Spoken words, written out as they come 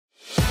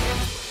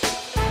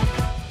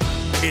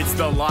It's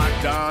the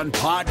Locked On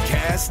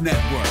Podcast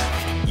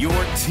Network, your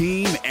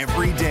team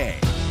every day.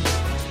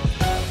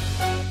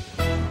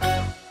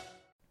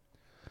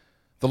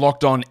 The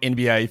Locked On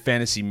NBA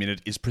Fantasy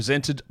Minute is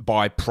presented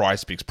by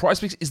PrizePicks.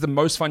 PrizePicks is the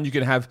most fun you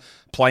can have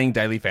playing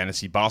daily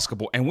fantasy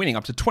basketball and winning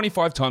up to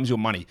 25 times your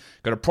money.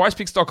 Go to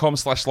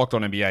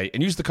prizepicks.com/LockedOnNBA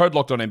and use the code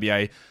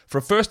LockedOnNBA for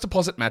a first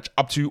deposit match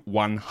up to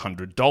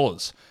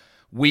 $100.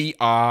 We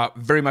are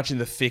very much in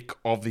the thick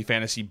of the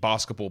fantasy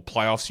basketball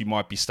playoffs. You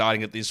might be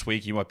starting it this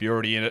week. You might be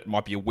already in it. It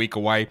might be a week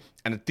away.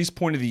 And at this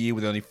point of the year,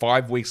 with only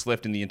 5 weeks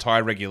left in the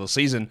entire regular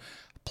season,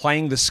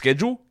 playing the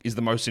schedule is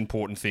the most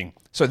important thing.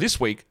 So this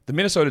week, the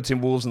Minnesota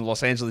Timberwolves and the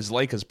Los Angeles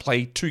Lakers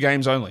play 2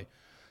 games only.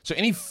 So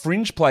any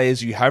fringe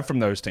players you have from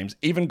those teams,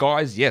 even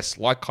guys, yes,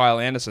 like Kyle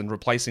Anderson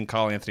replacing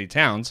Karl Anthony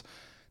Towns,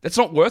 that's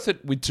not worth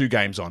it with 2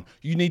 games on.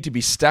 You need to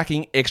be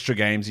stacking extra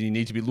games, and you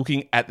need to be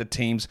looking at the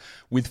teams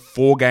with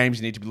 4 games.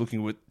 You need to be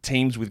looking at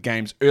teams with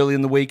games early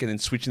in the week and then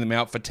switching them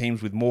out for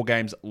teams with more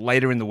games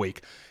later in the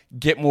week.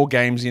 Get more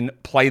games in,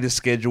 play the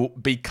schedule,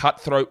 be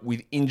cutthroat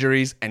with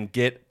injuries, and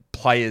get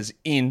players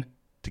in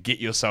to get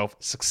yourself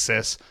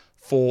success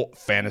for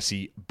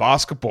fantasy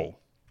basketball.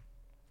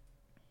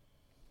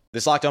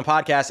 This Locked On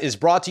podcast is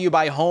brought to you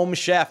by Home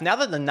Chef. Now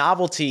that the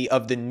novelty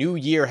of the new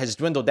year has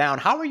dwindled down,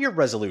 how are your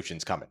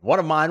resolutions coming? One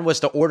of mine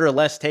was to order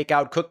less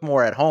takeout, cook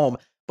more at home,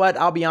 but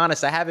I'll be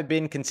honest, I haven't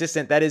been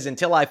consistent. That is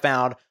until I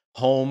found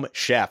Home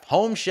Chef.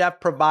 Home Chef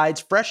provides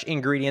fresh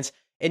ingredients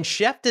and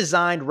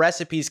chef-designed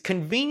recipes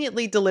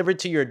conveniently delivered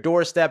to your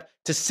doorstep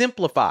to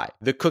simplify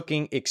the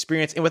cooking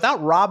experience and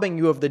without robbing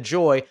you of the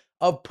joy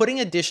of putting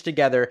a dish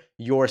together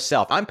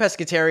yourself. I'm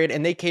pescatarian,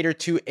 and they cater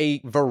to a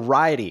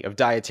variety of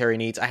dietary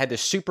needs. I had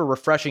this super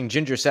refreshing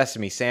ginger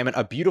sesame salmon,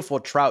 a beautiful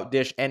trout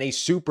dish, and a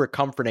super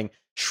comforting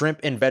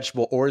shrimp and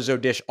vegetable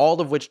orzo dish, all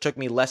of which took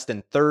me less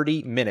than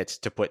 30 minutes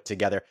to put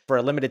together. For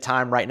a limited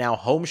time right now,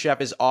 Home Chef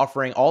is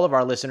offering all of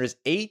our listeners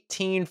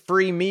 18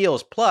 free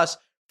meals, plus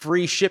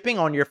free shipping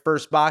on your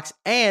first box,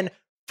 and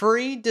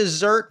free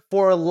dessert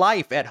for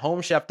life at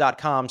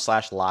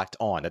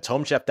homechef.com/lockedon. That's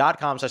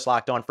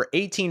homechef.com/lockedon for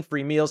 18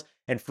 free meals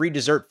and free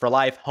dessert for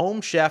life.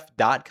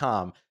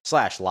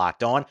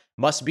 Homechef.com/lockedon.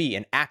 Must be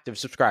an active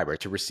subscriber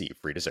to receive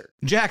free dessert.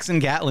 Jackson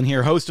Gatlin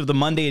here, host of the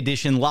Monday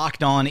edition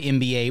Locked On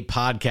NBA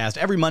podcast.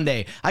 Every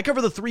Monday, I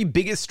cover the 3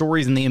 biggest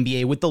stories in the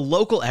NBA with the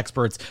local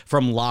experts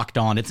from Locked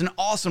On. It's an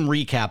awesome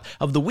recap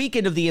of the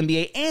weekend of the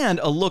NBA and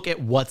a look at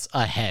what's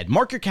ahead.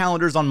 Mark your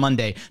calendars on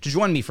Monday to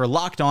join me for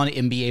Locked On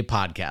NBA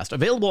podcast,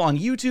 available on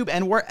YouTube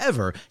and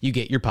wherever you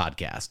get your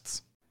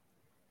podcasts.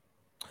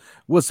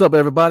 What's up,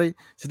 everybody?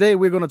 Today,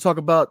 we're going to talk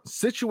about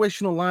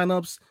situational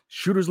lineups,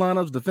 shooters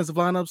lineups, defensive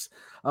lineups,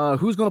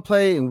 who's going to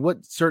play in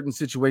what certain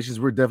situations.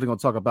 We're definitely going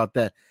to talk about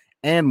that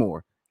and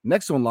more.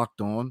 Next on Locked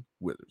On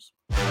Wizards.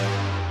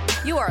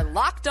 You are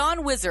Locked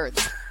On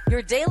Wizards,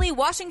 your daily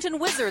Washington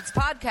Wizards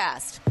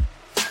podcast.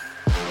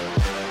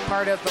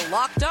 Part of the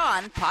Locked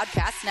On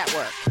Podcast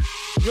Network,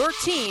 your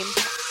team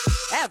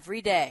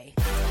every day.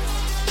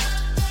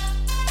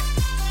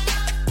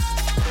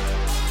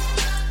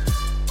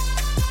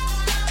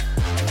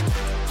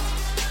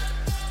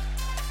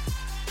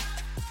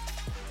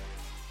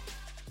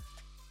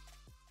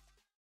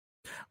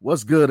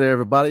 What's good,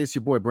 everybody? It's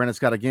your boy Brandon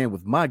Scott again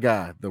with my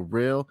guy, the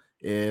real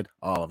Ed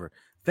Oliver.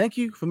 Thank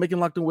you for making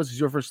Locked On Wizards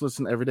your first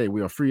listen every day.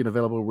 We are free and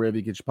available wherever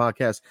you get your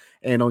podcasts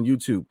and on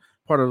YouTube.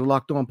 Part of the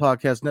Locked On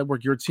Podcast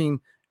Network, your team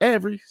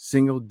every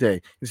single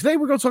day. And today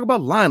we're going to talk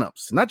about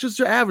lineups, not just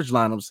your average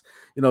lineups.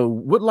 You know,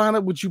 what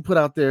lineup would you put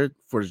out there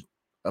for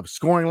a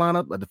scoring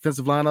lineup, a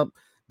defensive lineup,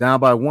 down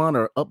by 1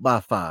 or up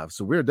by 5?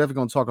 So we're definitely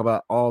going to talk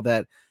about all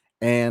that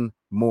and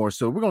more.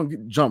 So we're going to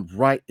jump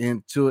right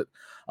into it.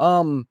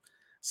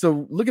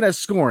 So looking at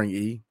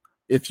scoring,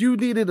 if you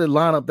needed a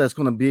lineup that's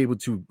going to be able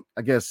to,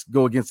 I guess,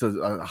 go against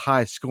a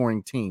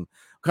high-scoring team,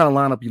 what kind of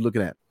lineup are you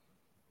looking at?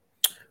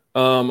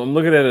 I'm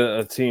looking at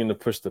a team to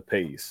push the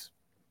pace.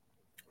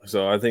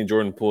 So I think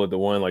Jordan Poole at the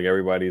 1, like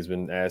everybody's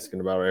been asking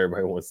about,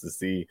 everybody wants to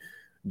see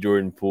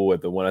Jordan Poole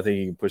at the 1. I think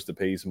he can push the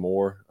pace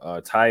more.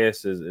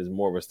 Tyus is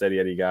more of a steady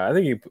Eddie guy. I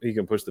think he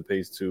can push the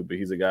pace too, but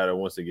he's a guy that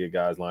wants to get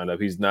guys lined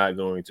up. He's not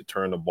going to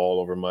turn the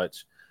ball over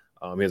much.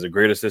 He has a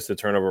great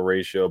assist-to-turnover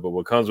ratio, but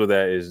what comes with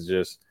that is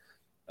just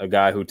a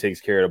guy who takes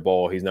care of the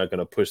ball. He's not going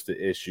to push the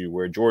issue,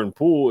 where Jordan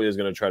Poole is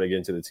going to try to get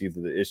into the teeth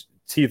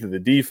of the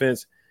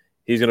defense.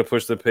 He's going to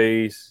push the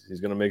pace.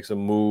 He's going to make some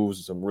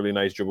moves, some really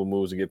nice dribble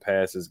moves to get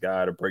past his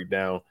guy, to break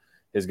down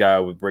his guy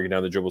with breaking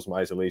down the dribble, some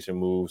isolation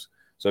moves.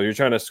 So if you're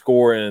trying to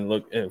score and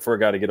look for a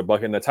guy to get a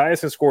bucket, now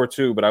Tyus can score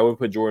too, but I would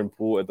put Jordan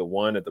Poole at the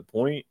 1 at the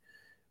point,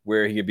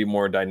 where he could be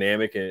more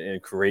dynamic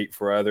and create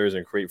for others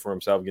and create for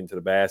himself, get into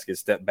the basket,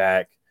 step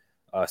back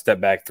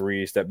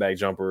 3, step back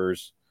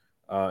jumpers.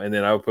 And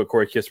then I would put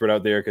Corey Kispert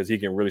out there because he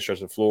can really stretch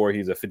the floor.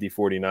 He's a 50,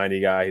 40,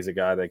 90 guy. He's a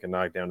guy that can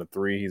knock down the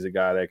 3. He's a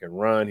guy that can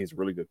run. He's a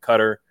really good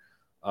cutter.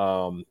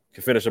 Can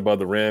finish above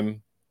the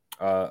rim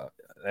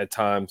at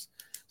times.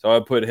 So I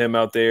would put him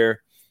out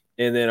there.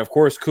 And then, of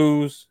course,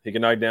 Kuz. He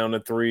can knock down the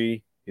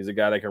 3. He's a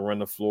guy that can run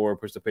the floor,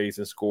 push the pace,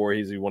 and score.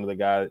 He's one of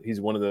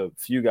the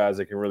few guys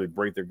that can really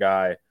break their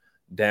guy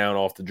down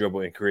off the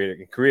dribble and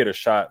create a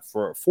shot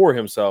for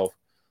himself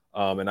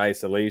in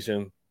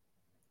isolation.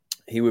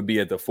 He would be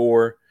at the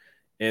 4.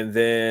 And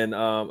then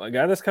a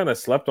guy that's kind of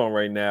slept on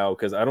right now,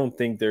 because I don't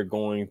think they're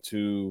going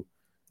to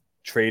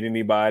trade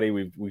anybody.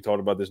 We talked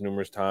about this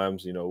numerous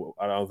times. I don't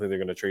think they're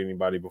going to trade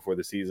anybody before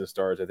the season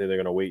starts. I think they're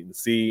going to wait and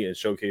see and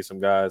showcase some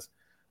guys.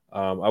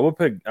 I would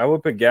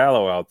put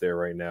Gallo out there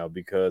right now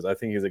because I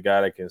think he's a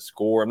guy that can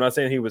score. I'm not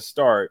saying he would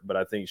start, but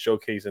I think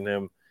showcasing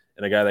him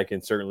and a guy that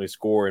can certainly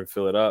score and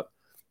fill it up.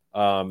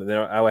 And then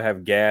I would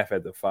have Gaff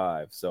at the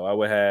 5. So I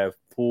would have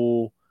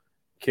Poole,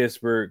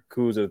 Kispert,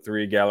 Kuz at the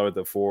 3, Gallo at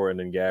the 4, and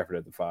then Gafford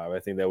at the 5. I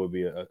think that would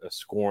be a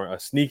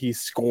sneaky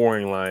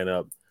scoring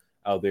lineup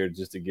out there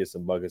just to get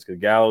some buckets, because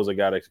Gallo's a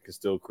guy that can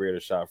still create a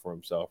shot for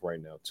himself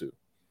right now too.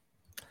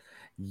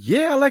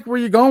 Yeah, I like where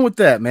you're going with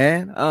that,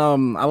 man.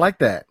 I like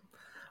that.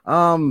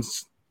 A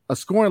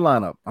scoring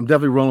lineup. I'm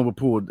definitely rolling with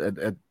Poole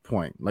at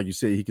point. Like you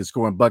said, he can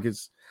score in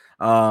buckets.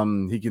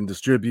 He can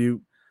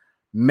distribute.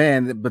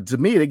 Man, but to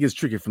me, it gets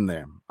tricky from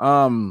there.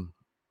 I'm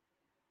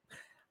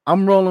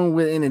rolling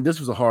with, and this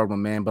was a hard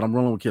one, man, but I'm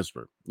rolling with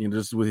Kispert.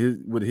 Just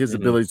with his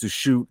ability to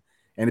shoot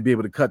and to be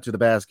able to cut to the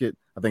basket.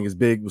 I think is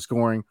big with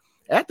scoring.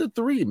 At the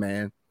 3,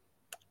 man,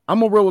 I'm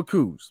gonna roll with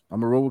Kuz. I'm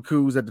gonna roll with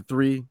Kuz at the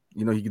 3.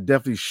 He can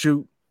definitely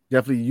shoot.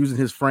 Definitely using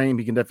his frame,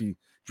 he can definitely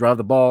drive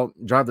the ball,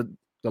 drive the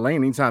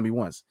lane anytime he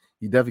wants.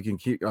 He definitely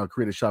can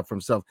create a shot for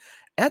himself.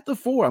 At the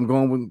 4, I'm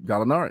going with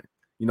Gallinari.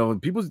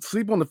 People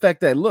sleep on the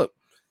fact that, look,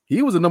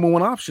 he was a number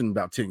 1 option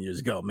about 10 years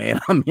ago, man.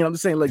 I'm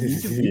just saying, like,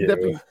 he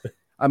definitely.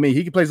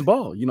 He can play some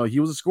ball. He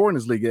was a scorer in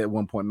this league at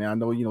one point, man. I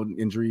know,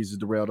 injuries has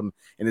derailed him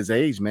in his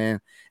age, man.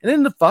 And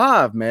then the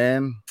 5,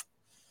 man,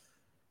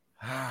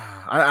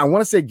 I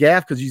want to say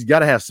Gaff because he's got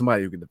to have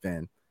somebody who can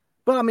defend.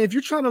 But, if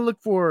you're trying to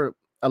look for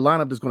a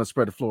lineup that's going to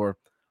spread the floor,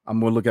 I'm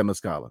going to look at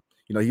Muscala.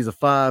 He's a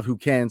 5 who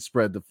can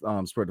spread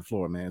the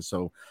floor, man.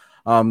 So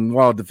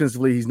while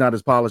defensively he's not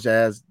as polished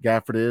as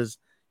Gafford is,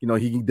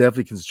 he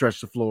definitely can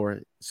stretch the floor.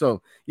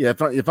 So, yeah,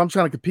 if I'm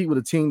trying to compete with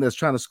a team that's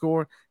trying to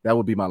score, that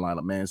would be my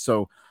lineup, man.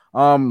 So,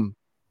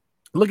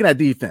 looking at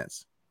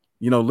defense,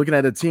 looking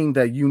at a team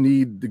that you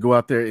need to go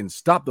out there and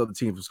stop the other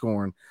team from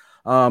scoring,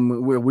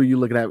 where are you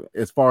looking at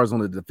as far as on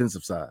the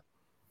defensive side?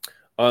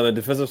 On the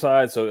defensive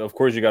side, so of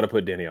course you got to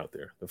put Denny out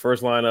there. The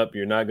first lineup,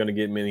 you're not going to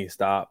get many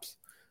stops,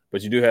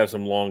 but you do have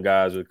some long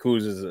guys. With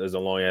Kuz is a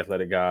long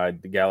athletic guy.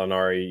 The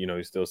Gallinari,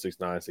 he's still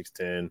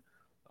 6'9",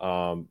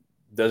 6'10".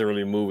 Doesn't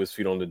really move his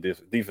feet on the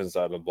defense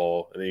side of the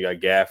ball. And then you got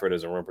Gafford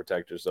as a rim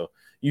protector. So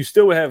you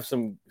still would have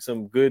some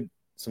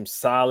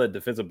solid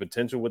defensive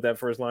potential with that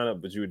first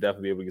lineup, but you would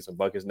definitely be able to get some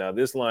buckets. Now,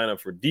 this lineup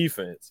for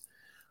defense,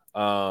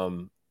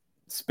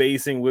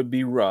 spacing would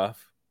be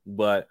rough,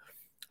 but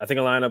I think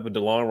a lineup with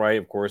DeLon Wright,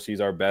 of course,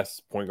 he's our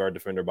best point guard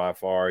defender by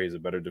far. He's a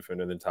better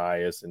defender than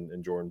Tyus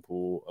and Jordan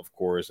Poole, of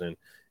course. And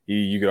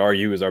you could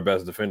argue he was our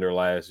best defender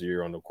last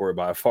year on the court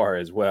by far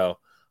as well.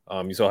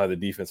 You saw how the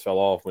defense fell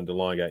off when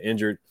DeLon got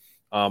injured.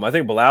 I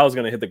think Bilal is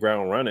going to hit the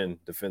ground running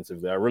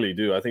defensively. I really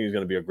do. I think he's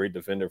going to be a great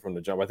defender from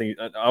the jump.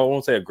 I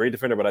won't say a great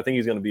defender, but I think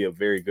he's going to be a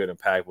very good,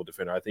 impactful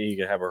defender. I think he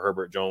can have a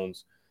Herbert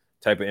Jones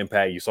type of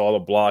impact. You saw the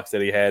blocks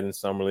that he had in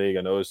Summer League.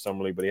 I know it's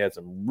Summer League, but he had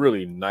some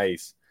really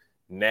nice,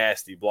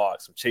 nasty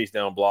blocks, some chase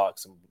down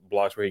blocks, some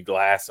blocks where he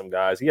glassed some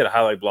guys. He had a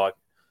highlight block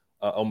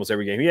almost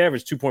every game. He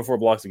averaged 2.4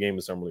 blocks a game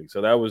in Summer League.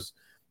 So that was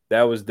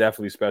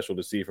definitely special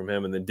to see from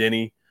him. And then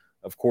Denny,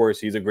 of course,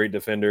 he's a great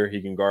defender.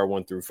 He can guard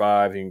 1 through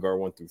 5. He can guard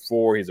 1 through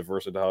 4. He's a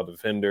versatile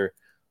defender.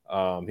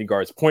 He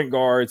guards point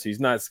guards. He's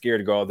not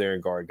scared to go out there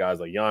and guard guys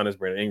like Giannis,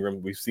 Brandon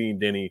Ingram. We've seen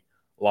Denny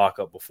lock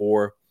up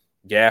before.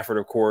 Gafford,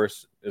 of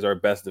course, is our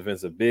best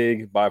defensive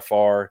big by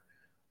far.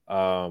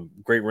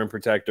 Great rim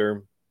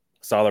protector,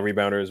 solid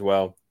rebounder as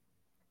well.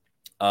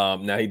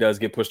 Now he does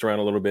get pushed around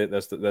a little bit.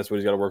 That's what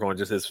he's got to work on,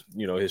 just his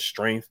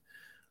strength.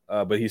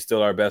 But he's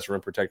still our best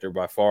rim protector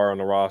by far on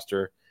the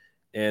roster.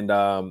 And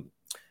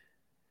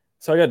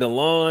so I got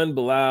DeLon,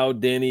 Bilal,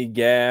 Denny,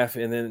 Gaff,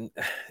 and then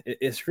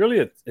it's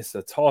really it's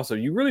a toss-up.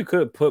 You really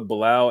could put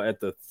Bilal at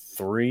the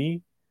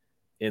 3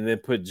 and then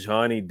put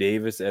Johnny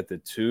Davis at the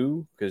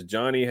 2, because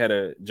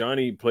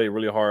Johnny played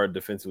really hard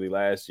defensively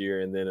last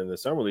year, and then in the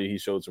Summer League he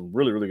showed some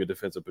really, really good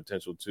defensive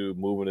potential too,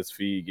 moving his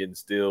feet, getting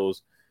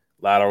steals,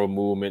 lateral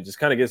movement, just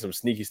kind of get some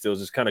sneaky steals,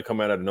 just kind of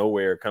come out of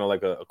nowhere, kind of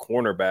like a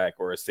cornerback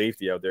or a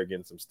safety out there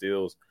getting some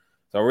steals.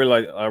 So I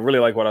really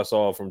like what I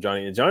saw from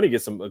Johnny, and Johnny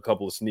gets a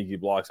couple of sneaky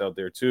blocks out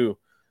there too.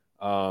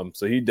 So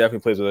he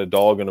definitely plays with a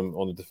dog in him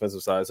on the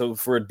defensive side. So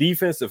for a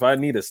defense, if I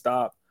need a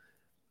stop,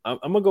 I'm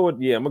gonna go with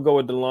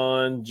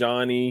DeLon,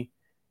 Johnny,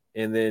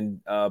 and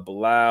then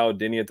Bilal,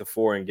 Denny at the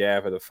 4, and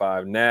Gaff at the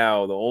 5.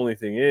 Now the only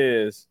thing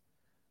is,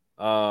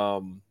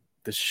 the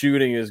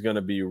shooting is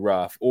gonna be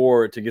rough.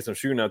 Or to get some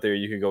shooting out there,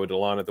 you can go with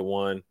DeLon at the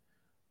 1,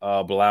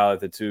 Bilal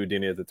at the 2,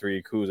 Denny at the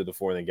 3, Kuz at the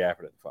 4, and then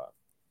Gafford at the 5.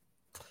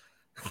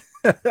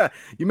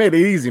 You made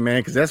it easy,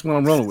 man, because that's what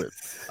I'm rolling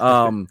with.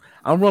 I'm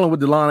rolling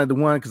with DeLon at the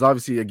one because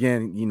obviously,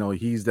 again,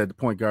 he's that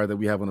point guard that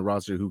we have on the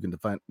roster who can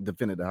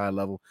defend at the high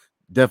level.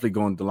 Definitely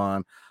going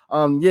DeLon.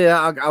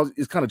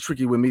 It's kind of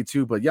tricky with me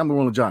too, but yeah, I'm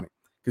rolling with Johnny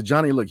because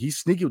Johnny, look, he's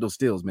sneaky with those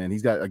steals, man.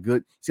 He's got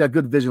good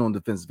vision on the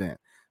defensive end.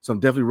 So I'm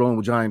definitely rolling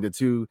with Johnny. The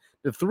two,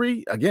 the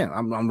three, again,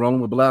 I'm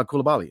rolling with Bilal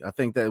Coulibaly. I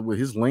think that with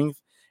his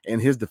length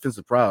and his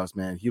defensive prowess,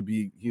 man, he'll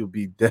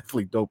be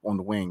definitely dope on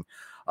the wing.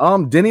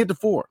 Denny at the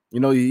four.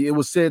 It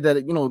was said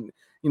that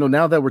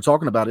now that we're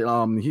talking about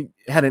it, he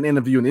had an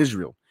interview in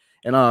Israel,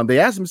 and they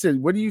asked him,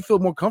 said, "Where do you feel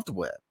more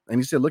comfortable at?" And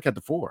he said, "Look at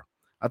the four.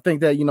 I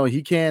think that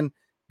he can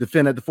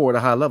defend at the four at a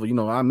high level."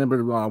 I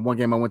remember one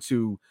game I went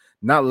to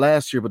not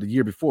last year but the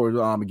year before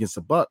against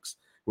the Bucks,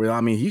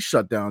 where he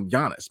shut down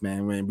Giannis,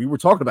 man. When we were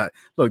talking about it.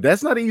 Look,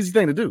 that's not an easy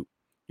thing to do.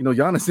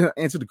 Giannis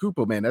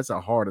Antetokounmpo, man, that's a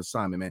hard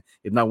assignment, man.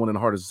 If not one of the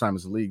hardest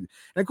assignments in the league.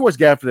 And of course,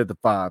 Gafford at the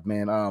five,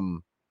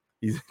 man.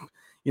 He's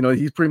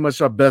he's pretty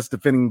much our best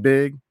defending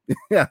big.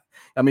 Yeah,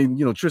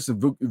 Tristan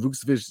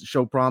Vukcevic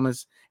show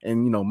promise,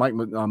 and Mike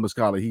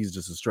Muscala, he's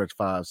just a stretch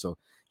five. So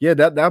yeah,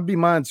 that'd be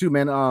mine too,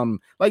 man.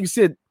 Like you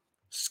said,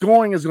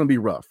 scoring is going to be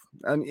rough.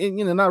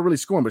 Not really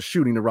scoring, but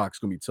shooting the rock's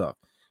going to be tough.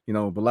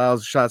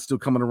 Bilal's shot's still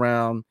coming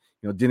around.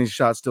 Denny's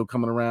shot's still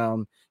coming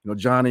around.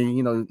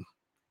 Johnny,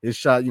 his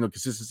shot,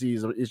 consistency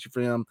is an issue for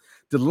him.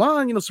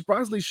 DeLon,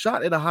 surprisingly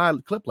shot at a high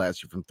clip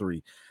last year from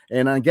three.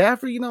 And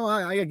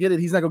Gafford, I get it.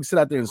 He's not going to sit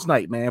out there and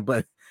snipe, man.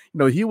 But,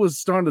 he was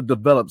starting to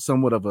develop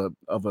somewhat of a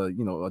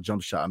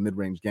jump shot,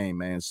 mid-range game,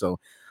 man. So,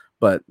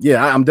 but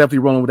yeah, I'm definitely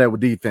rolling with that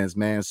with defense,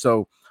 man.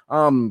 So,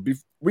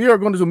 we are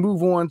going to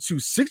move on to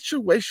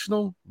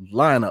situational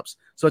lineups,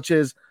 such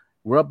as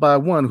we're up by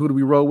one. Who do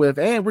we roll with?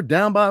 And we're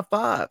down by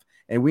 5.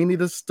 And we need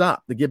to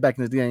stop to get back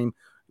in the game.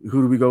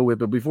 Who do we go with?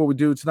 But before we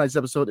do, tonight's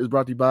episode is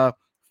brought to you by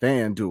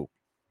FanDuel.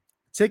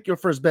 Take your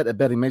first bet at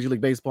betting Major League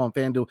Baseball on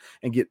FanDuel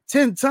and get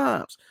 10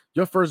 times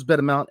your first bet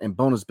amount and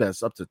bonus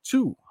bets up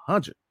to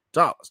 $200.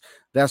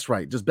 That's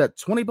right. Just bet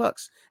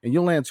 $20 and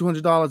you'll land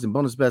 $200 in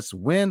bonus bets,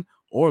 win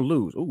or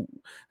lose. Ooh,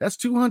 that's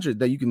 $200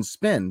 that you can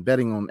spend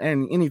betting on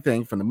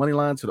anything from the money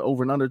line to the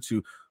over and under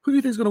to who do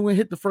you think is going to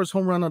hit the first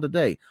home run of the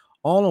day.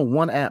 All on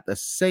one app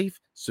that's safe,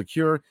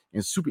 secure,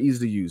 and super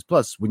easy to use.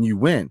 Plus, when you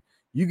win,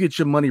 you get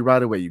your money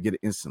right away. You get it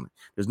instantly.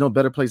 There's no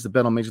better place to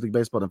bet on Major League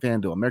Baseball than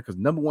FanDuel, America's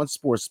 #1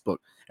 sports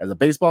book. As a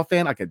baseball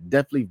fan, I could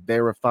definitely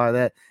verify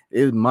that.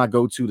 It is my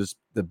go-to to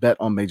bet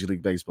on Major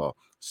League Baseball.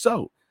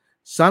 So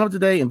sign up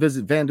today and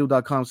visit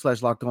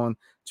FanDuel.com/lockedon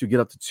to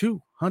get up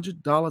to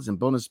 $200 in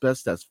bonus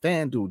bets. That's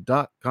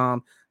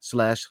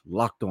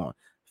FanDuel.com/lockedon.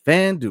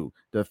 FanDuel,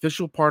 the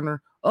official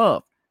partner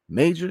of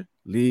Major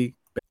League.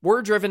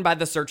 We're driven by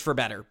the search for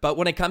better, but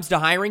when it comes to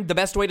hiring, the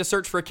best way to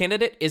search for a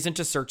candidate isn't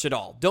to search at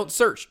all. Don't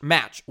search,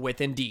 match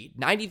with Indeed.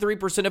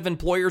 93% of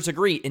employers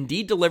agree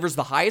Indeed delivers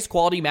the highest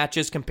quality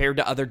matches compared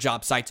to other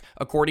job sites,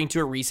 according to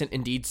a recent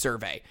Indeed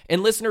survey.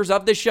 And listeners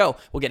of this show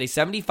will get a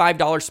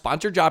 $75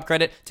 sponsored job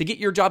credit to get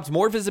your jobs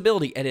more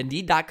visibility at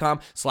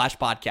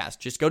Indeed.com/podcast.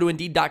 Just go to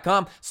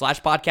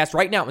Indeed.com/podcast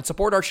right now and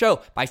support our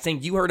show by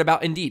saying you heard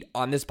about Indeed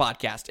on this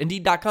podcast.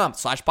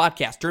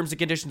 Indeed.com/podcast. Terms and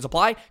conditions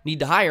apply. Need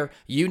to hire?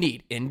 You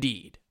need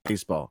Indeed.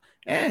 Baseball.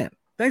 And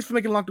thanks for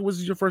making Locked On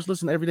Wizards your first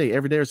listen every day.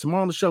 Every day or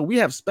tomorrow on the show, we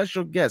have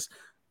special guest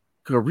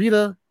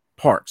Karita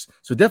Parks.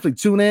 So definitely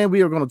tune in.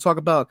 We are going to talk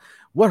about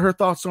what her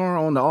thoughts are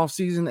on the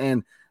offseason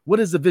and what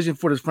is the vision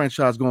for this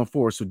franchise going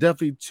forward. So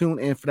definitely tune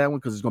in for that one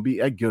because it's going to be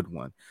a good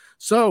one.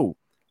 So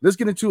let's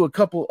get into a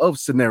couple of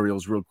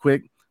scenarios real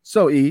quick.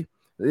 So it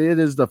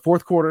is the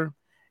fourth quarter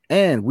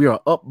and we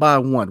are up by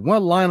one.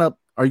 What lineup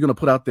are you going to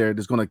put out there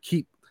that's going to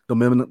keep the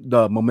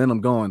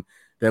momentum going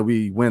that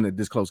we win at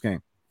this close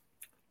game?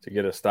 To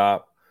get a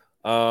stop.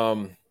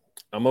 I'm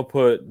going to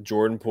put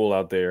Jordan Poole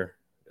out there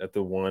at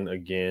the 1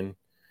 again.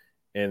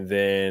 And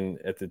then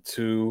at the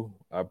 2,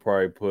 I'll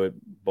probably put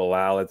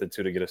Bilal at the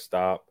 2 to get a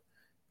stop.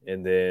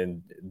 And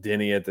then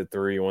Denny at the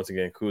 3, once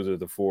again, Kuzma at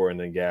the 4, and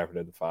then Gafford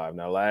at the 5.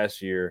 Now,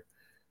 last year,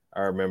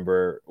 I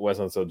remember Wes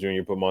Unseld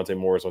Jr. put Monte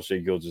Morris on Shai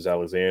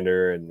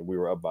Gilgeous-Alexander, and we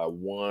were up by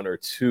 1 or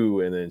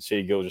 2, and then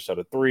Shai Gilgeous shot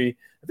a 3. I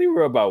think we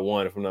were up by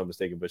 1, if I'm not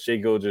mistaken, but Shai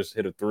Gilgeous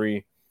hit a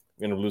 3,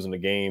 ended up losing the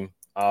game.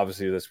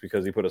 Obviously, that's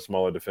because he put a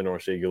smaller defender on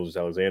Shai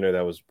Gilgeous-Alexander.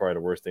 That was probably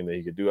the worst thing that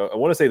he could do. I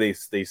want to say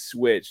they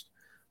switched,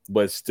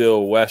 but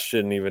still, West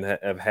shouldn't even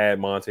have had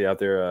Monte out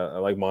there. I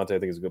like Monte. I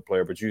think he's a good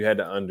player, but you had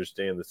to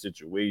understand the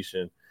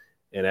situation.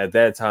 And at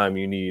that time,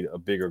 you need a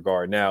bigger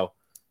guard. Now,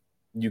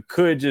 you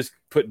could just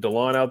put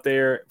DeLon out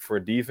there for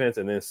defense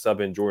and then sub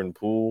in Jordan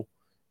Poole.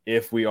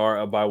 If we are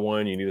up by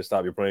 1, you need to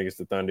stop your playing against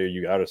the Thunder.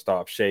 You got to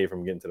stop Shai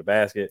from getting to the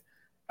basket.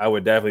 I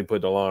would definitely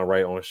put DeLon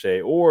right on Shai,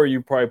 or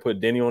you probably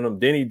put Denny on him.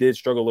 Denny did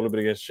struggle a little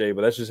bit against Shai,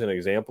 but that's just an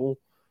example.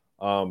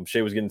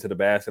 Shai was getting to the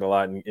basket a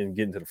lot and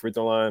getting to the free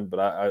throw line, but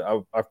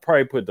I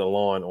probably put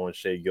DeLon on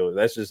Shai Gilgeous.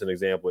 That's just an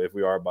example. If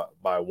we are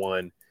by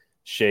 1,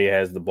 Shai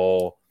has the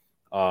ball,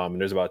 and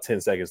there's about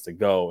 10 seconds to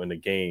go in the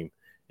game,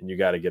 and you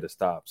got to get a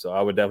stop. So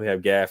I would definitely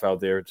have Gaff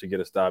out there to get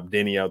a stop,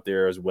 Denny out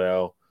there as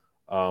well.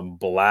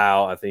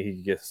 Bilal, I think he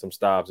could get some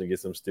stops and get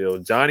some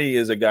steals. Johnny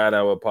is a guy that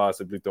I would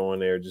possibly throw in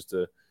there just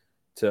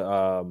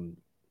to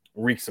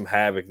wreak some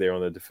havoc there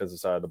on the defensive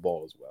side of the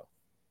ball as well.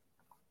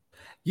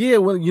 Yeah,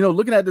 well,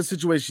 looking at the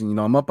situation,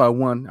 I'm up by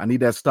 1. I need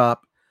that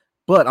stop,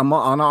 but I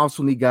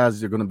also need guys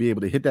that are going to be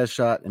able to hit that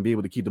shot and be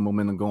able to keep the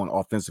momentum going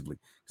offensively.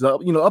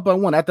 Because up by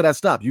 1 after that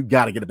stop, you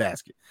got to get a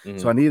basket. Mm-hmm.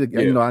 So I need,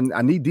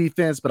 I need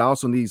defense, but I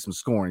also need some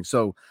scoring.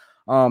 So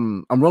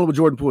I'm rolling with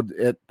Jordan Poole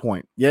at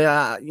point.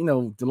 Yeah,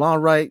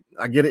 DeLon Wright,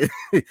 I get it.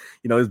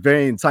 It's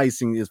very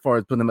enticing as far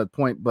as putting him at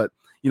point, but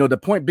the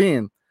point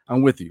being,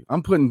 I'm with you.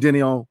 I'm putting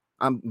Denny on.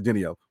 I'm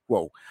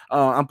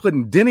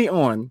putting Denny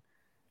on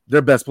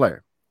their best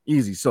player.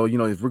 Easy. So,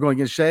 if we're going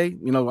against Shea,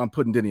 I'm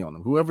putting Denny on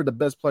him. Whoever the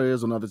best player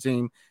is on the other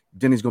team,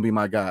 Denny's going to be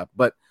my guy.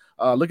 But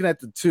looking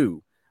at the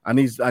 2, I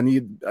need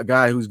a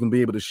guy who's going to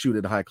be able to shoot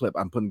at a high clip.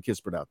 I'm putting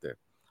Kispert out there.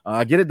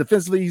 I get it.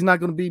 Defensively, he's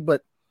not going to be,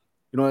 but,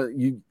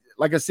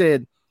 like I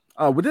said,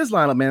 with this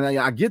lineup, man,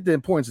 I get the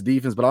importance of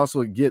defense, but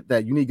also get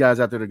that you need guys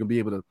out there that are going to be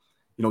able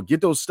to,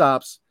 get those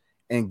stops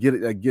and get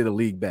a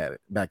league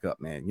back up,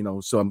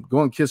 man. So I'm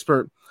going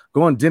Kispert,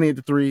 going Denny at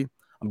the 3.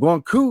 I'm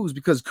going Kuz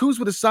because Kuz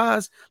with his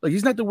size,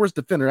 he's not the worst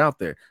defender out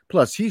there.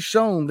 Plus, he's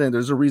shown that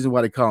there's a reason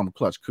why they call him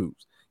Clutch Kuz.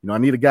 I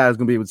need a guy who's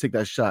going to be able to take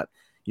that shot,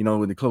 in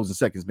the closing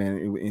seconds, man,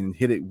 and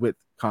hit it with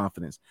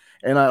confidence.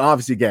 And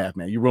obviously Gav,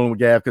 man. You're rolling with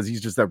Gav because he's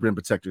just that rim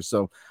protector.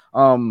 So,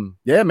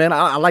 yeah, man,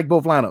 I like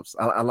both lineups.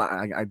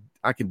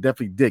 I can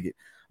definitely dig it.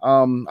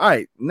 All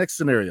right, next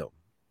scenario.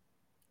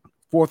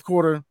 Fourth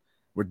quarter,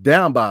 we're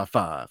down by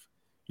 5.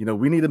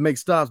 We need to make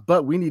stops,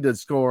 but we need to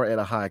score at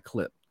a high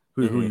clip.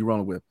 Who you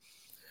rolling with?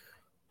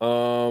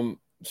 I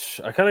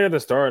kind of got the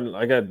start.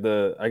 I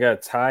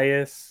got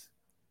Tyus,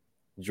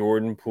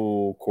 Jordan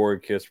Poole, Corey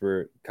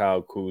Kispert,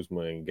 Kyle Kuzma,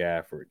 and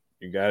Gafford.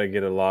 You got to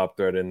get a lob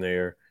threat in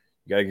there.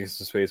 You got to get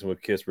some spacing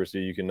with Kispert so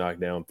you can knock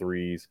down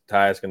threes.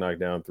 Tyus can knock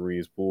down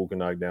threes. Poole can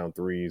knock down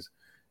threes.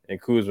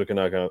 And Kuzma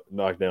can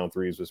knock down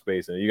threes with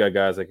spacing. You got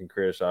guys that can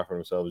create a shot for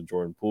themselves.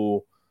 Jordan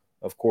Poole,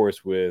 of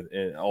course,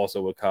 and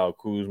also with Kyle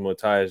Kuzma.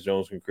 Tyus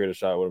Jones can create a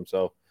shot with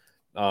himself.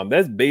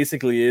 That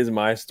basically is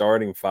my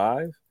starting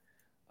 5.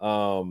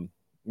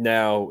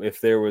 Now, if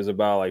there was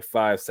about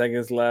 5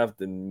 seconds left,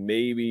 then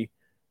maybe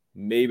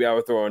I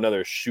would throw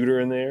another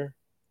shooter in there.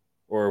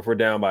 Or if we're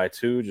down by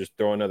 2, just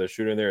throw another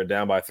shooter in there.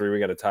 Down by 3, we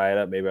got to tie it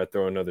up. Maybe I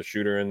throw another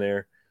shooter in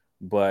there.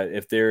 But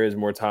if there is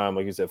more time,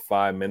 like you said,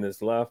 5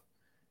 minutes left,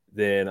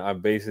 then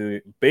I'm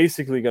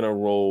basically going to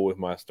roll with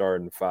my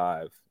starting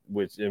 5,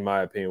 which in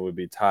my opinion would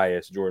be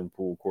Tyus, Jordan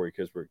Poole, Corey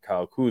Kispert,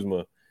 Kyle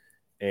Kuzma,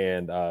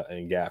 and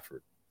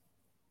Gafford.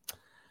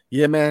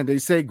 Yeah, man. They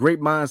say great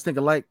minds think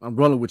alike. I'm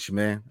rolling with you,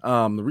 man.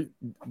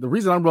 The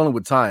reason I'm rolling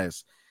with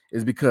Tyus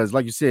is because,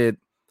 like you said,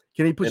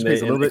 can he push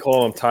pace a little bit? They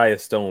call him Tyus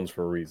Stones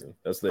for a reason.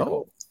 That's what they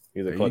call him.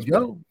 He's a clutch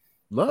player.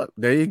 Look,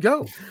 there you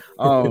go.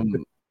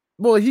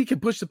 Well, he can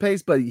push the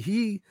pace, but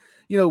he,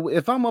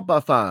 if I'm up by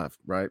 5,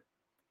 right,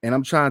 and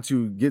I'm trying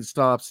to get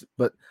stops,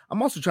 but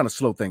I'm also trying to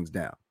slow things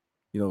down.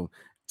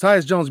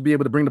 Tyus Jones will be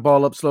able to bring the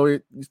ball up, slow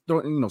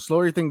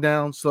everything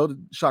down, slow the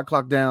shot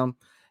clock down.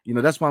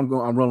 That's why I'm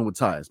rolling with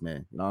Tyus,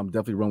 man. I'm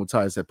definitely rolling with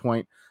Tyus at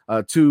point.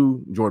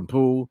 2, Jordan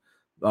Poole.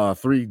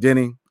 3,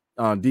 Denny.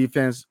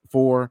 Defense.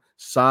 4,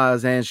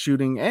 size and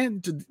shooting,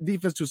 and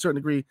defense to a certain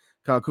degree,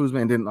 Kyle Kuzma,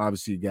 and then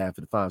obviously Gav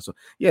for the 5. So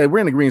yeah, we're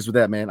in agreement with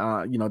that, man.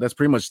 That's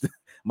pretty much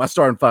my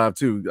starting 5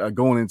 too,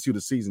 going into the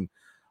season.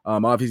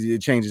 Obviously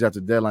it changes after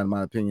the deadline, in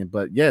my opinion,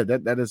 but yeah,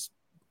 that is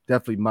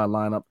definitely my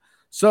lineup.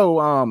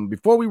 So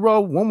before we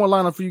roll, one more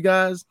lineup for you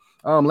guys.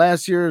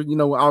 Last year,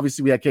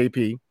 obviously we had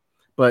KP,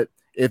 but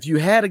if you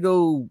had to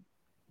go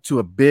to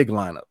a big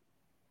lineup,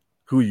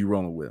 who are you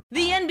rolling with?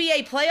 The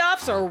NBA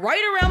playoffs are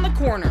right around the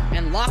corner,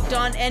 and Locked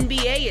On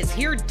NBA is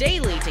here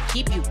daily to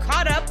keep you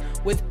caught up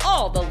with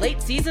all the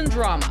late season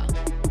drama.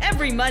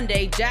 Every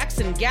Monday,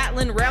 Jackson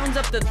Gatlin rounds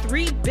up the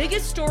 3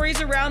 biggest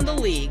stories around the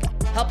league,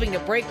 helping to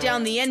break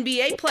down the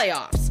NBA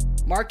playoffs.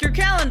 Mark your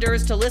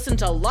calendars to listen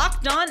to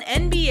Locked On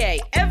NBA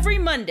every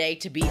Monday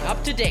to be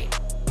up to date.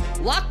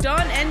 Locked On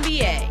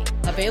NBA.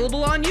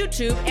 Available on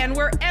YouTube and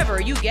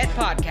wherever you get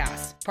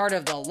podcasts. Part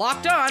of the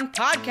Locked On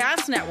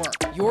Podcast Network.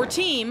 Your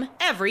team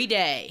every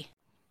day.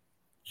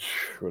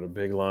 What a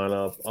big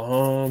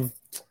lineup.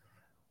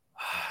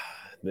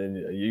 Then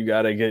you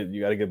gotta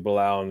get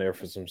Bilal in there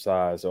for some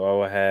size. So I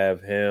will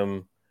have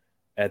him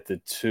at the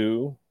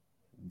 2,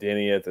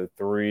 Denny at the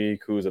 3,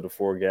 Kuz at the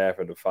 4, Gaff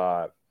at the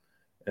 5,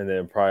 and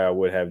then probably I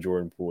would have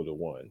Jordan Poole at the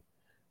 1.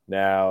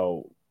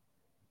 Now,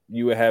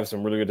 you would have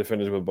some really good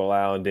defenders with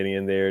Bilal and Denny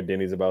in there.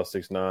 Denny's about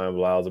 6'9",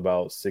 Bilal's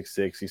about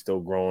 6'6". He's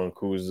still growing.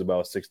 Kuz is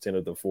about 6'10"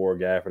 at the 4,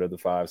 Gafford at the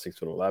 5,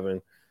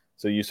 6'11".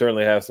 So you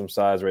certainly have some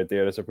size right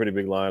there. That's a pretty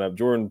big lineup.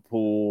 Jordan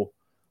Poole,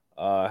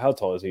 how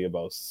tall is he?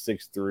 About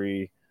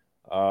 6'3".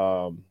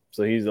 So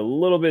he's a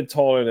little bit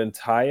taller than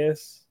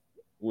Tyus,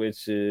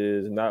 which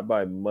is not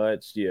by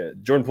much. Yeah,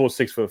 Jordan Poole's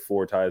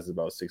 6'4", Tyus is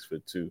about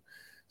 6'2".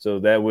 So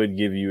that would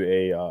give you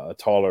a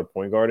taller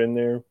point guard in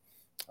there.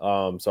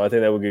 So I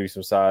think that would give you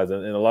some size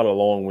and a lot of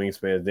long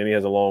wingspans. Denny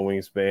has a long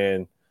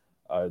wingspan.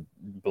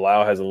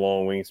 Blau has a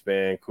long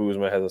wingspan.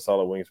 Kuzma has a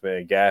solid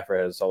wingspan.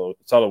 Gafford has a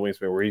solid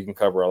wingspan where he can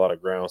cover a lot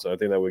of ground. So I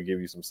think that would give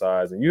you some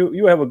size. And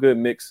you have a good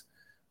mix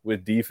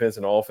with defense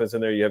and offense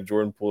in there. You have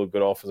Jordan Poole, a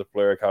good offensive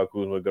player. Kyle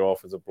Kuzma, a good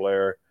offensive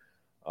player.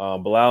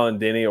 Bilal and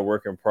Denny are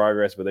work in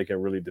progress, but they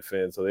can really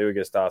defend. So they would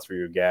get stops for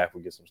you. Gaff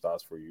would get some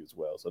stops for you as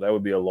well. So that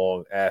would be a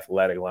long,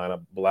 athletic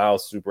lineup.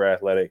 Bilal's super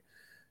athletic.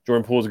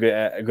 Jordan Poole's a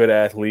good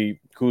athlete.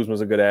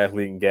 Kuzma's a good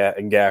athlete, and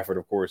Gafford,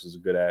 of course, is a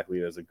good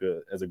athlete as a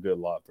good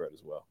lob threat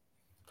as well.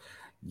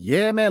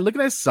 Yeah, man. Look at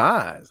that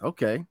size.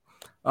 Okay.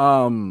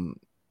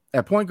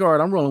 At point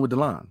guard, I'm rolling with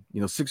DeLon.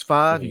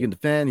 6'5", he can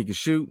defend, he can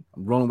shoot.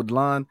 I'm rolling with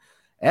DeLon.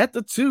 At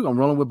the 2, I'm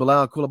rolling with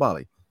Bilal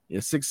Coulibaly.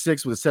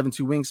 6'6" with a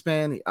 7'2"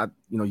 wingspan.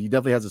 He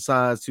definitely has the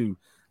size to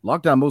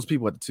lock down most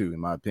people at the 2, in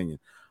my opinion.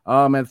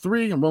 At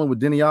 3, I'm rolling with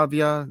Denny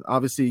Avdia.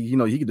 Obviously, he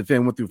can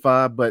defend 1 through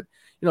 5, but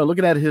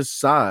looking at his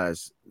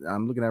size,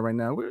 I'm looking at right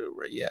now.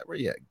 Where you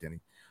at, Denny?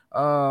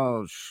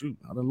 Oh shoot,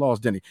 I done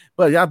lost Denny,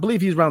 but I believe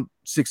he's around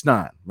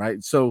 6'9",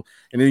 right? So,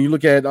 and then you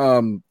look at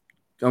I'm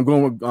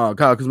going with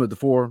Kyle Kuzma at the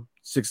 4,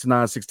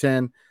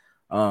 6'9",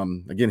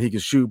 6'10". Again, he can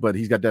shoot, but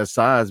he's got that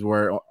size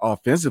where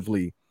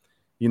offensively,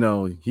 he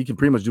can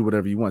pretty much do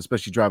whatever you want,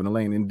 especially driving the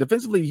lane. And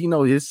defensively,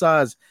 his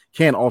size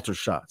can alter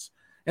shots.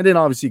 And then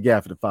obviously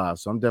Gafford at 5,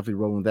 so I'm definitely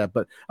rolling with that.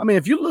 But I mean,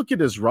 if you look at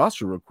this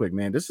roster real quick,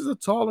 man, this is a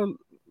taller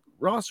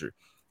roster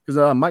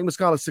because Mike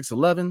Muscala is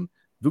 6'11",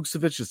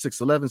 Vucevic is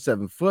 6'11",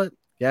 7 foot.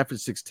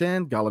 Gafford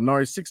 6'10",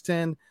 Gallinari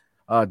 6'10",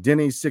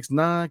 Denny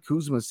 6'9",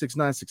 Kuzma 6'9",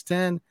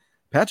 6'10",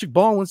 Patrick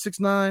Baldwin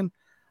 6'9".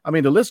 I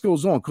mean, the list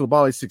goes on.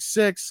 Coulibaly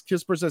 6'6",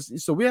 Kispert.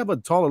 So we have a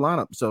taller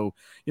lineup. So,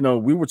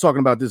 we were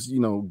talking about this,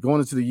 going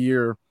into the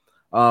year.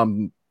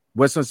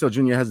 Wes Unseld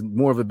Jr. has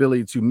more of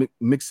ability to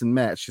mix and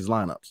match his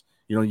lineups.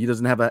 He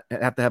doesn't have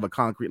to have a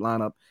concrete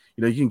lineup.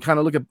 You can kind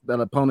of look at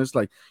opponents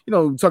like,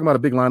 talking about a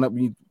big lineup.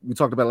 We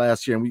talked about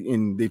last year,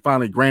 and they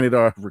finally granted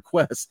our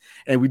request,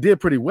 and we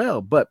did pretty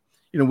well. But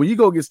when you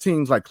go against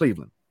teams like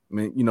Cleveland, I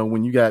mean,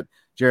 when you got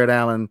Jared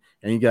Allen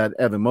and you got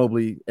Evan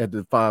Mobley at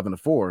the 5 and the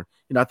 4,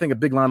 I think a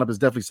big lineup is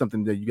definitely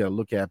something that you got to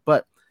look at.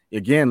 But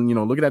again,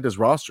 looking at this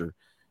roster,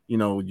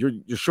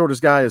 your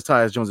shortest guy is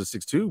Tyus Jones at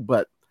 6'2",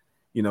 but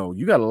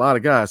you got a lot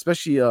of guys,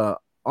 especially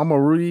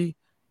Amarudi,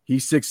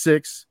 he's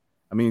 6'6".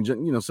 I mean,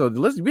 so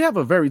we have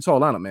a very tall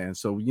lineup, man.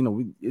 So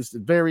it's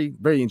very,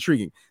 very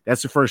intriguing.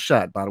 That's the first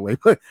shot, by the way,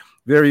 but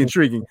very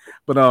intriguing.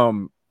 But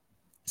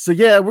so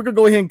yeah, we're gonna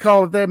go ahead and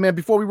call it that, man.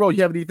 Before we roll,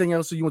 you have anything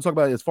else you want to talk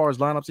about as far as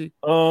lineups?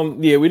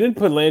 Yeah, we didn't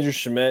put Landry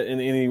Shamet in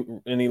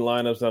any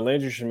lineups. Now,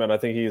 Landry Shamet, I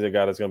think he's a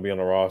guy that's gonna be on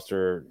the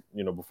roster,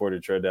 before the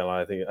trade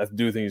deadline. I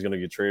do think he's gonna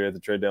get traded at the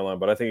trade deadline,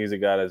 but I think he's a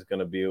guy that's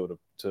gonna be able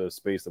to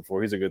space the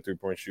floor. He's a good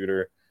 3-point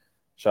shooter.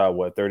 Shot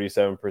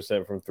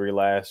 37% from 3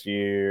 last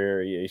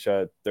year. Yeah, he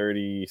shot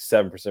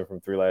 37%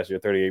 from 3 last year,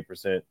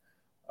 38%.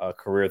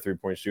 Career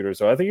 3-point shooter.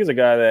 So I think he's a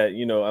guy that,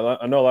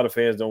 I know a lot of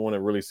fans don't want to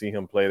really see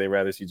him play. They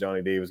rather see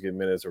Johnny Davis get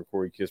minutes or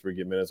Corey Kispert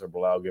get minutes or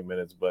Bilal get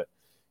minutes. But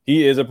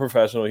he is a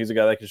professional. He's a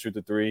guy that can shoot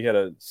the 3. He had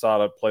a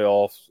solid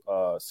playoff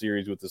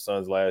series with the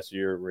Suns last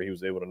year where he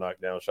was able to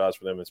knock down shots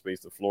for them and space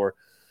the floor.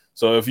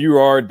 So if you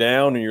are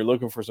down and you're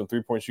looking for some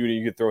 3-point shooting,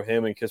 you could throw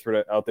him and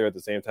Kispert out there at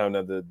the same time.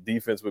 Now the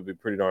defense would be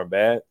pretty darn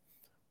bad,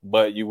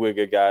 but you would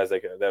get guys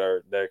that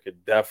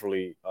could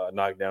definitely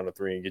knock down the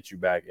 3 and get you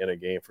back in a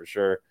game for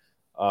sure.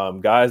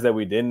 Guys that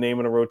we didn't name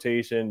in a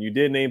rotation. You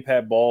did name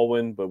Pat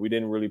Baldwin, but we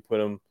didn't really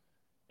put him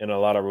in a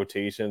lot of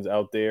rotations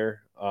out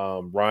there.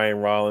 Ryan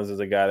Rollins is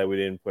a guy that we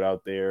didn't put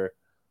out there.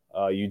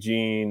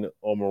 Eugene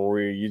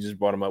Omoruyi, you just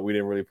brought him up. We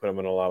didn't really put him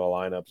in a lot of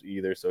lineups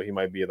either, so he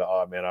might be the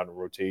odd man out of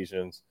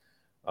rotations.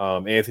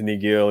 Anthony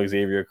Gill,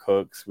 Xavier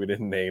Cooks, we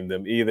didn't name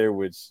them either,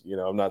 which,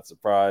 I'm not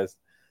surprised.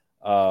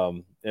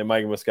 And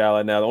Mike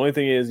Muscala. Now, the only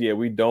thing is,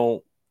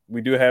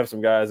 we do have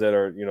some guys that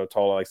are,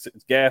 taller, like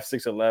Gaff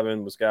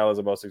 6'11", Muscala is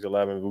about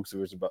 6'11",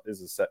 Vucevic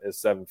is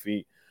 7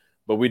 feet.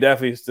 But we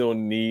definitely still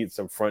need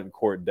some front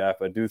court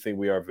depth. I do think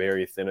we are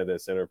very thin at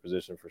that center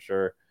position for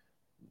sure.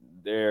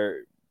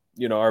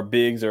 Our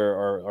bigs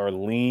are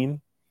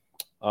lean.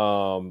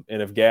 And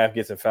if Gaff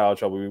gets in foul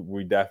trouble,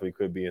 we definitely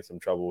could be in some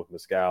trouble with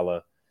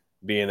Muscala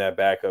being that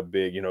backup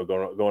big,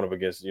 going up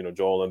against,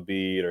 Joel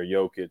Embiid or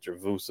Jokic or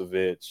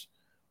Vucevic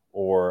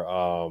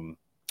or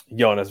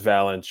Jonas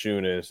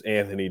Valanciunas,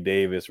 Anthony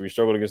Davis. We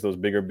struggled against those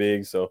bigger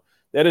bigs. So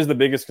that is the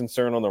biggest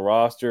concern on the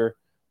roster.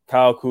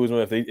 Kyle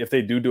Kuzma, if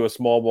they do a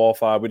small ball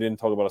 5, we didn't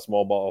talk about a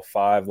small ball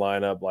 5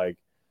 lineup. Like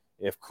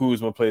if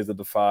Kuzma plays at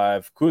the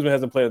 5, Kuzma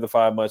hasn't played at the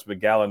 5 much, but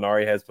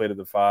Gallinari has played at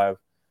the 5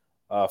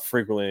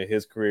 frequently in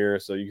his career.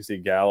 So you can see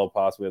Gallo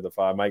possibly at the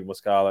 5, Mike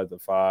Muscala at the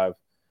 5,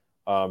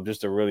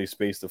 just to really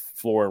space the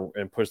floor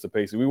and push the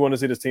pace. We want to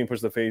see this team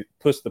push the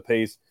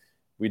pace.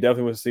 We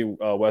definitely want to see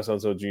Wes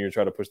Unseld Jr.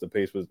 try to push the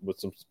pace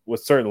with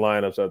certain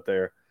lineups out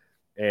there.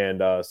 And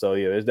so,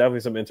 yeah, there's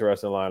definitely some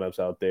interesting lineups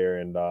out there.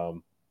 And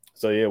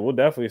so, yeah, we'll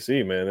definitely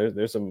see, man.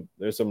 There's some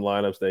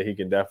lineups that he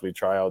can definitely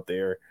try out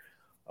there.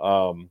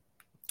 And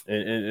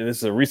this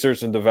is a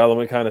research and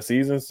development kind of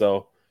season.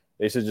 So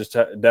they should just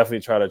definitely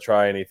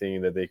try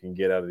anything that they can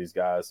get out of these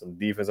guys. Some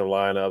defensive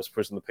lineups,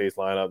 pushing the pace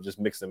lineup, just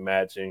mix and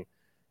matching,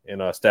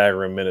 and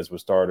staggering minutes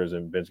with starters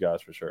and bench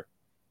guys for sure,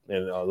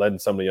 and letting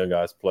some of the young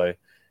guys play.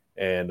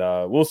 And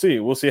we'll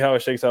see how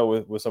it shakes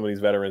out with some of these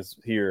veterans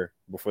here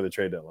before the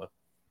trade deadline.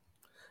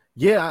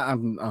 Yeah,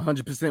 I'm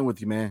 100%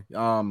 with you, man.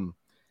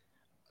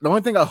 The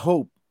only thing I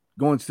hope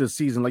going to the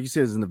season, like you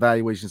said, is an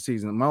evaluation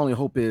season. My only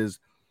hope is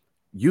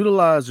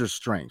utilize their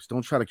strengths.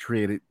 Don't try to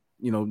create it.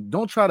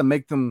 Don't try to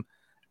make them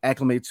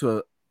acclimate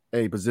to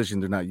a position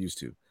they're not used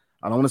to.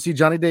 I don't want to see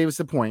Johnny Davis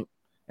at point,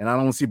 and I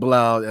don't want to see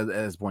Bilal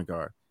as point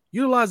guard.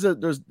 Utilize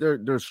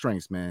their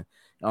strengths, man.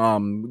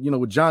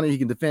 With Johnny, he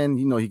can defend.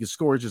 He can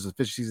score. Just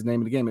efficiency is the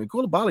name of the game. And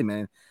Coulibaly,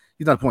 man,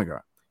 he's not a point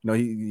guard.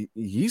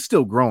 He's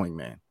still growing,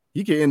 man.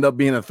 He could end up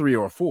being a 3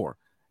 or a 4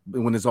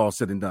 when it's all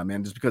said and done,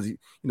 man. Just because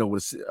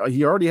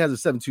he already has a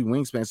 7'2"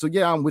 wingspan. So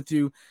yeah, I'm with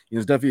you.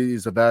 It's definitely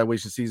his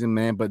evaluation season,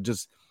 man. But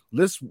just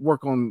let's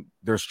work on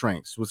their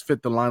strengths. Let's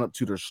fit the lineup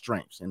to their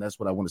strengths, and that's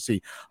what I want to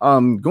see.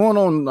 Going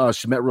on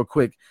Shamet real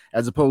quick,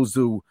 as opposed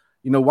to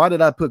why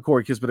did I put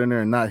Corey Kispert in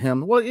there and not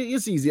him? Well,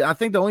 it's easy. I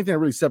think the only thing that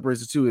really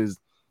separates the two is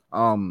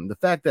the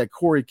fact that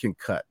Corey can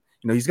cut.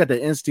 He's got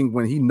the instinct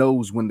when he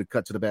knows when to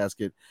cut to the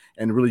basket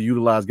and really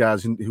utilize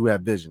guys who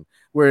have vision.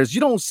 Whereas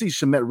you don't see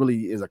Shamet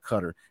really as a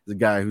cutter, as a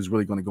guy who's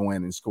really going to go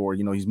in and score.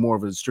 He's more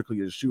of strictly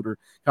a shooter,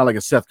 kind of like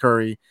a Seth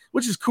Curry,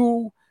 which is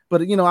cool.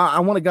 But, I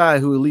want a guy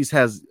who at least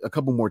has a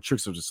couple more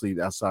tricks up his sleeve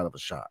outside of a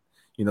shot.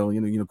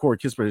 Corey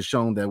Kispert has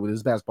shown that with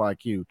his basketball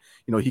IQ,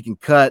 he can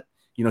cut.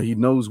 He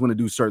knows when to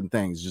do certain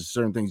things, just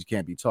certain things you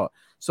can't be taught.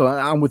 So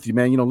I'm with you,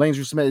 man.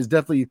 Landry Shamet is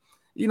definitely –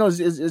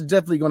 it's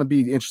definitely going to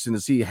be interesting to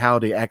see how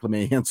they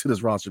acclimate him to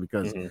this roster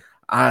because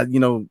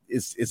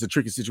it's a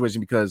tricky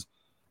situation because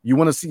you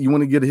want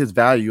to get his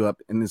value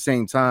up, and at the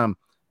same time,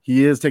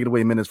 he is taking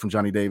away minutes from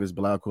Johnny Davis,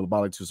 Bilal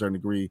Coulibaly to a certain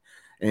degree,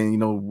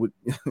 and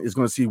it's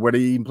going to see where they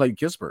even play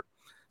Kispert.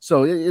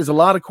 So it's a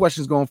lot of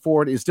questions going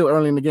forward. It's still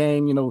early in the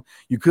game.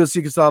 You could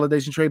see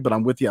consolidation trade, but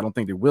I'm with you. I don't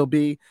think there will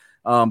be.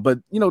 But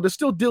there's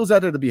still deals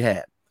out there to be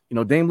had.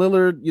 Dame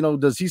Lillard,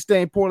 does he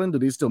stay in Portland? Do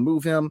they still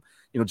move him?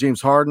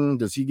 James Harden,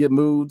 does he get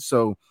moved?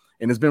 So,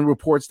 and there's been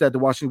reports that the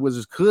Washington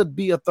Wizards could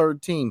be a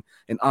third team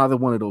in either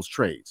one of those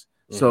trades.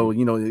 Mm-hmm. So,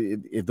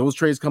 if those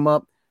trades come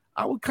up,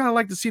 I would kind of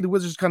like to see the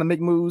Wizards kind of make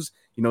moves.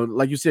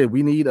 Like you said,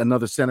 we need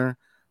another center.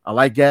 I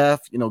like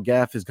Gaff.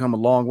 Gaff has come a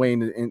long way,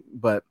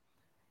 but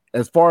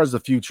as far as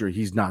the future,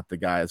 he's not the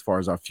guy as far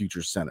as our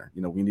future center.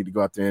 We need to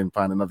go out there and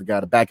find another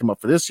guy to back him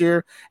up for this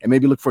year and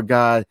maybe look for a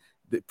guy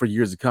for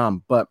years to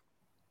come. But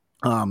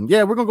we're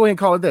gonna go ahead and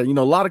call it there. A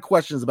lot of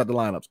questions about the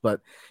lineups, but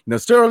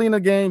still early in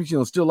the game.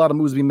 Still a lot of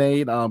moves to be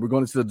made. We're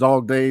going into the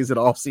dog days of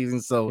the off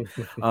season, so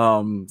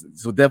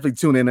so definitely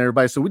tune in,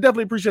 everybody. So we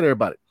definitely appreciate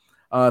everybody.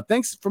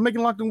 Thanks for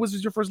making Locked On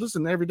Wizards your first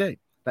listen every day.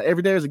 Now,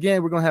 every day is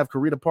again, we're gonna have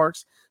Karita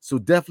Parks, so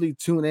definitely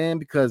tune in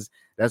because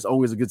that's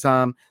always a good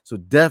time. So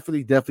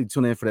definitely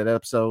tune in for that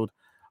episode.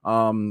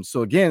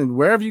 So again,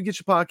 wherever you get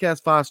your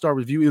podcast, 5-star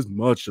review is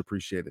much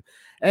appreciated.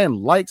 And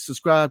like,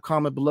 subscribe,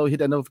 comment below, hit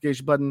that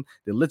notification button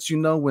that lets you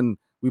know when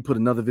we put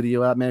another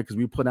video out, man, because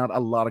we put out a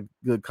lot of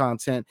good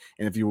content.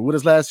 And if you were with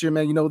us last year,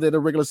 man, you know that the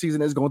regular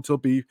season is going to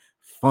be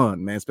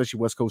fun, man, especially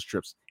West Coast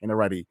trips and the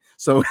righty.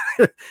 So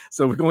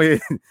we're going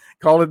to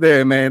call it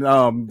there, man.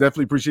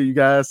 Definitely appreciate you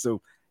guys.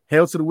 So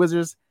hail to the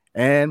Wizards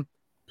and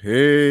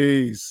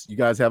peace. You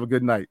guys have a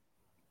good night.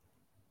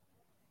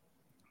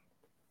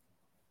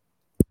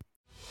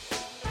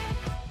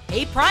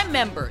 Hey, Prime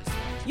members,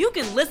 you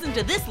can listen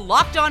to this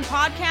Locked On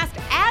podcast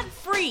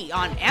ad-free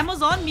on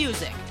Amazon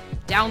Music.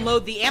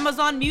 Download the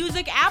Amazon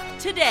Music app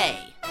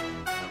today.